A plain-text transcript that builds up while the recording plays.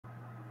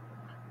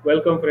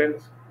Welcome,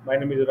 friends. My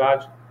name is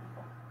Raj.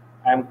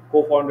 I am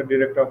co-founder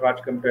director of Raj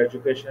Computer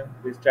Education.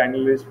 This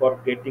channel is for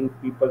getting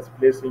people's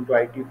place into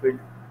IT field.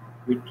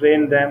 We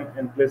train them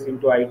and place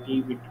into IT.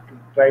 We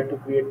try to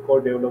create core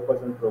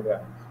developers and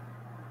programmers.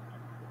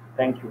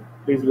 Thank you.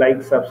 Please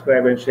like,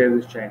 subscribe, and share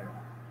this channel.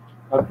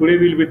 Now, today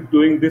we'll be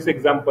doing this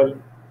example.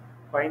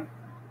 Fine,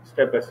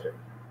 step by step.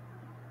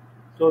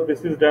 So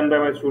this is done by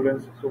my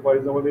students. So for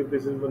example, if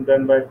this is been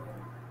done by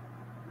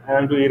I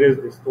want to erase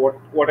this. So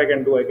what I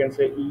can do, I can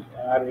say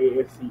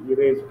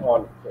erase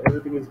all. So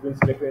everything is been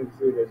selected and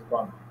it's erased,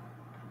 gone.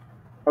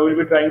 I will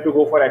be trying to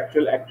go for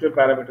actual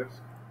parameters.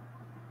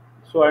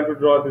 So I have to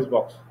draw this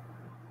box.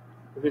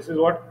 So this is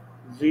what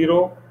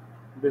 0,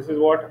 this is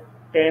what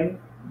 10,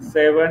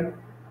 7,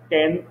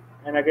 10,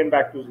 and again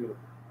back to 0.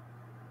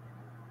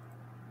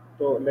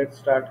 So let's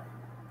start.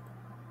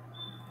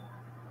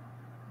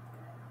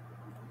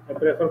 I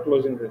prefer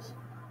closing this.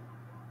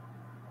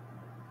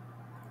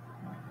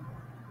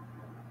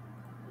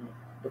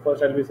 So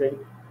first I'll be saying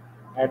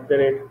at the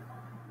rate,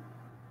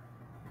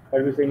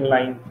 I'll be saying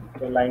line.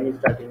 The line is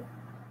starting.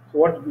 So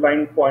what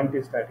line point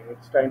is starting?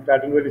 It's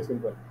starting very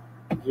simple.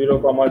 0,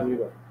 comma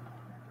 0.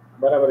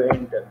 Barabar,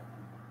 enter.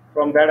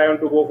 From that I want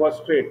to go for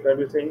straight. So I'll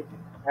be saying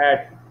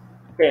at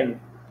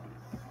 10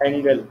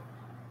 angle.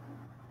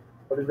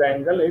 What is the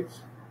angle?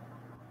 It's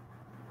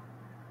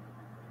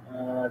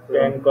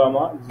 10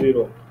 comma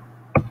 0,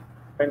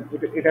 and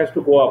it has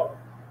to go up.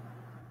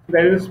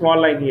 There is a small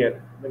line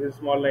here. There is a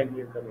small line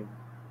here coming.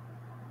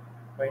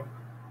 Fine.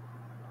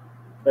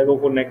 So I go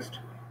for next.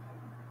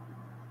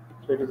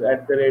 So it is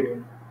at the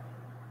rate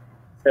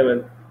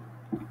 7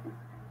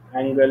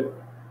 angle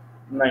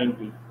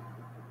 90.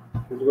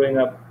 It's going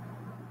up.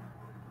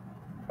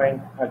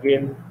 Fine.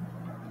 Again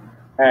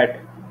at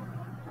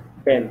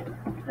 10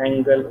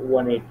 angle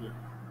 180.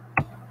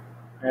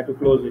 I have to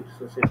close it.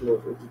 So say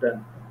close. It's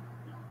done.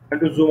 I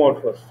have to zoom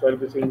out first. So I'll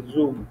be saying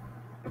zoom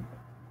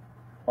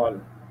all.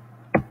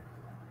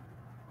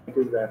 It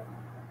is there.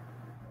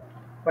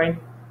 Fine.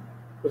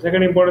 The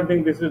second important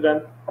thing, this is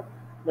done.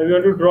 Now we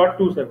want to draw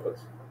two circles.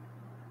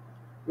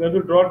 We have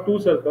to draw two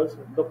circles.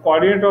 The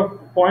coordinate of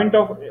point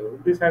of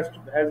this has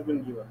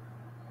been given.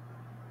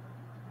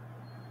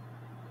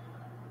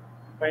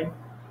 Fine.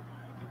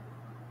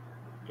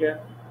 Yeah.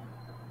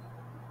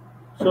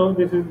 So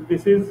this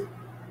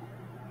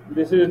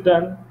is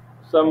done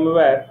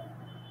somewhere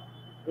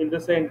in the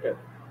center.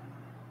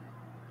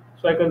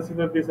 So I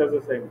consider this as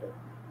a center.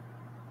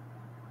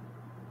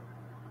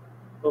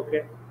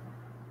 Okay.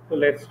 So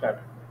let's start.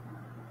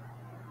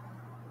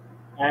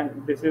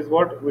 And this is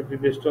what with the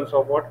distance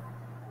of what?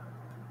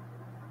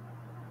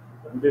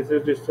 This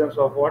is distance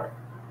of what?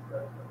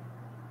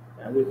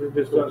 And this is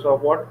distance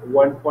of what?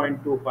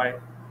 1.25.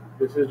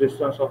 This is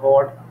distance of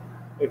what?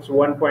 It's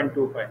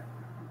 1.25.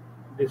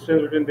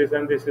 Distance between this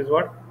and this is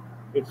what?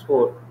 It's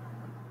 4.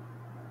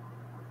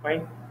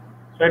 Fine.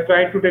 So I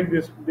try to take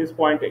this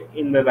point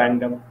in the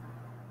random.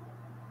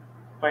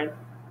 Fine.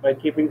 By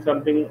keeping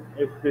something,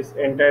 if this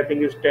entire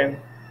thing is 10,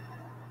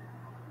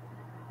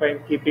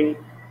 fine, keeping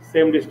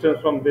same distance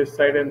from this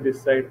side and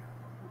this side.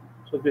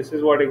 So this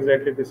is what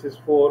exactly, this is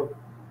 4.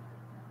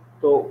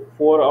 So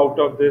 4 out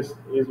of this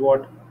is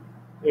what?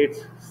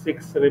 It's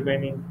 6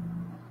 remaining.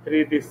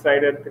 3 this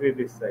side and 3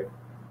 this side.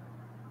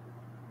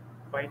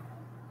 Fine.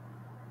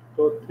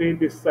 So 3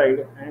 this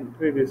side and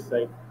 3 this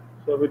side.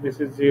 So if this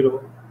is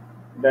 0,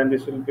 then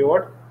this will be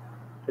what?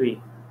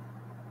 3.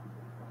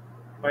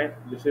 Fine.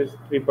 This is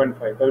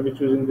 3.5. I'll be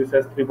choosing this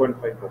as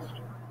 3.5 first.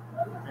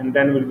 And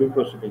then we'll be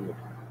proceeding it.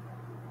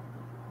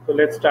 So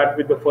let's start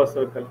with the first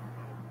circle.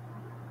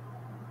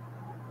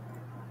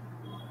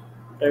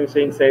 I'm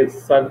saying say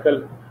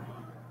circle.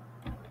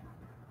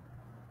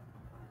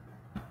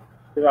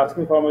 He's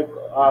asking for my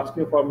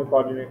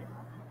coordinate.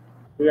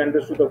 We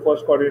understood the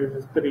first coordinate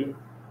is 3,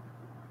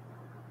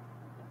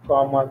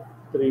 comma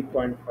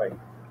 3.5.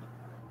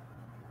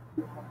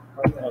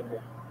 Okay,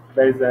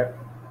 that is that.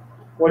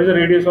 What is the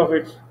radius of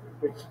it?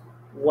 It's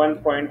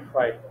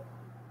 1.5.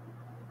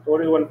 So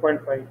what is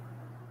 1.5?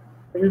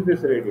 What is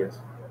this radius?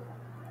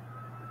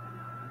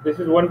 This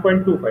is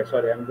 1.25.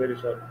 Sorry, I'm very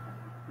sorry.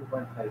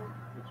 2.5.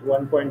 It's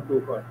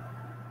 1.25.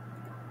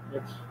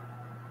 It's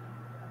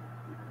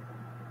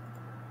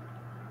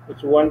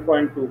it's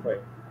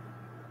 1.25.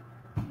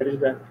 That is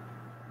that.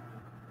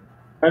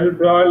 I will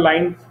draw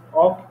lines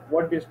of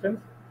what distance?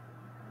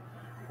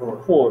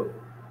 4.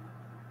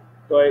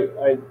 So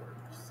I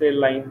say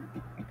line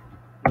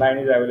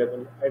is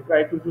available. I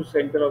try to choose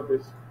center of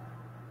this,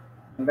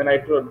 and then I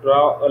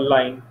draw a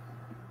line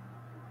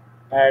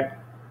at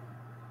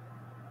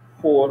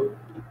 4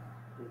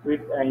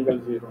 with angle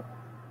 0.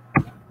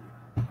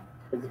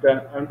 It's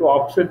done. I am to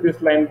offset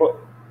this line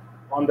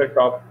on the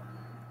top.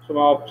 So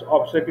my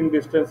offsetting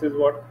distance is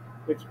what?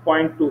 It's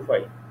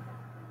 0.25.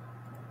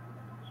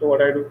 So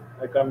what I do?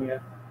 I come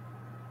here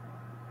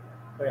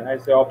and I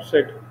say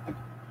offset.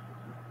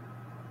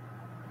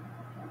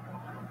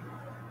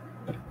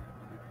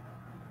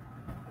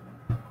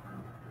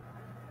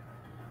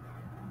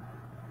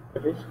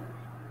 That is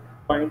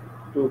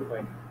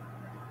 0.25.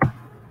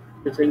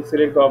 It's saying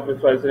select the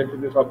object, so I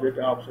selected this object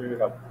and option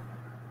it up.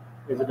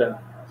 Is it done?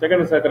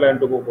 Second circle I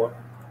want to go for.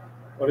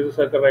 What is the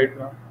circle right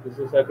now? This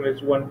is circle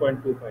is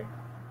 1.25.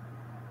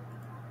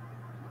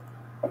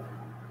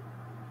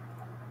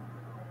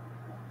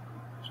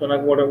 So now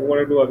what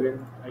I do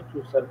again? I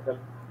choose circle,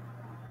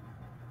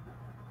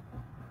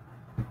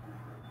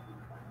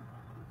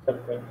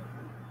 circle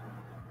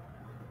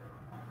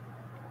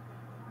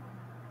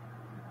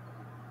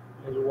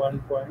is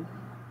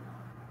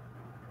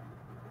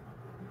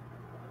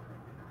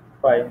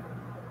 1.5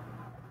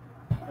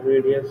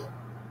 radius.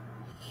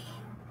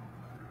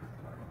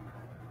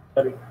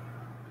 Sorry,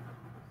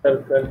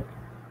 circle.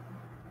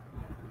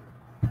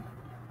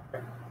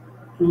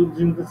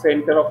 Choosing the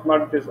center of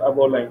not this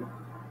above line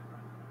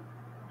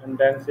and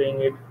then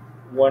saying it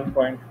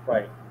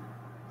 1.5.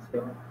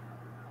 Same.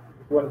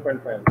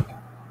 1.5.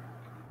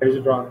 That is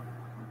wrong.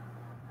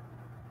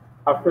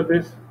 After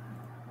this,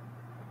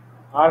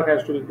 arc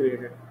has to be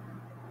created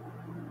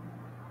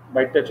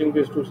by touching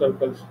these two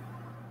circles.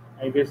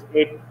 I guess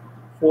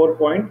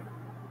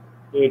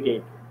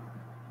 4.88.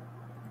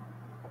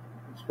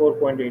 It's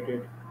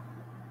 4.88.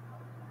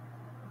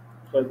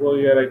 So I go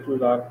here, I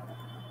choose arc.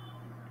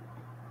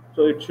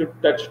 So it should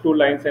touch two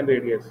lines and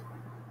radius.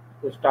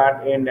 So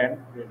start, end, and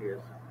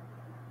radius.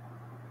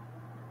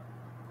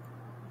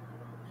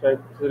 So I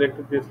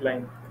selected this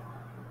line.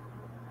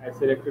 I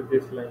selected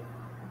this line.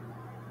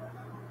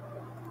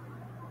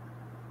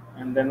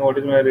 And then what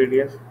is my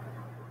radius?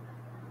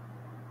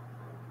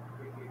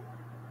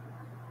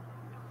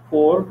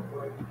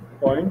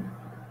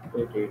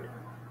 4.88.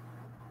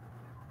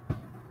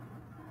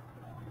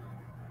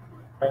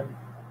 Fine.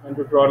 And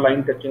to draw a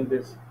line touching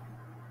this.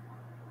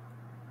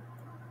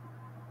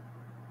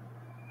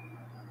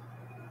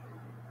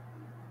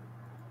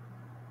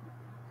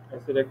 I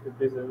selected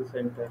this as the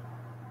center.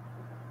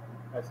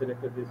 I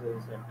selected this as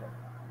the center.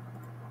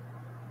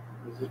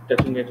 This is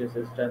touching edges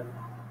is done.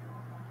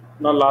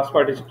 Now last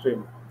part is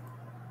trim.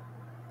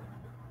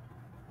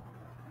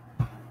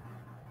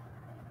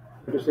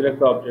 To select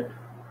the object,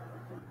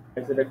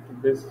 I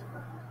selected this.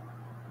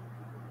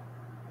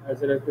 I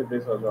selected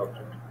this as the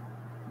object.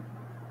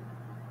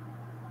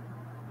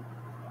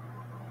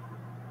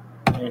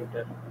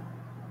 Enter.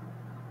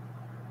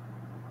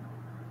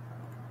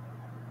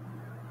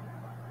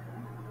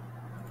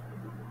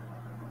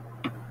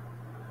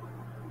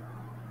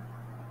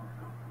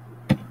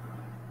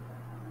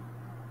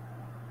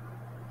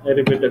 I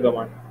repeat the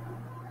command.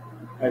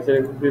 I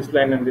select this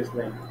line and this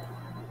line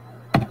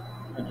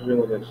and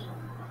remove this.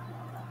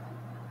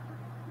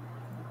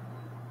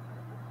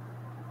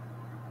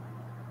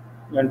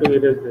 And to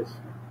erase this.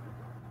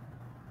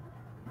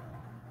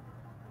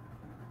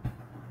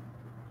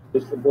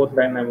 This both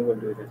line I'm going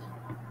to erase.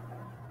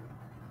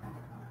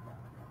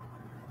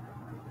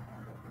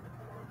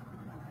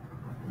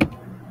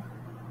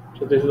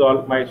 So this is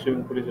all, my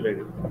swimming pool is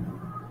ready.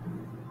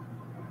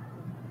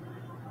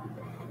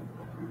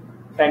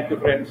 Thank you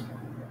friends.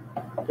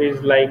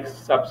 Please like,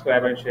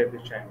 subscribe and share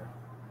this channel.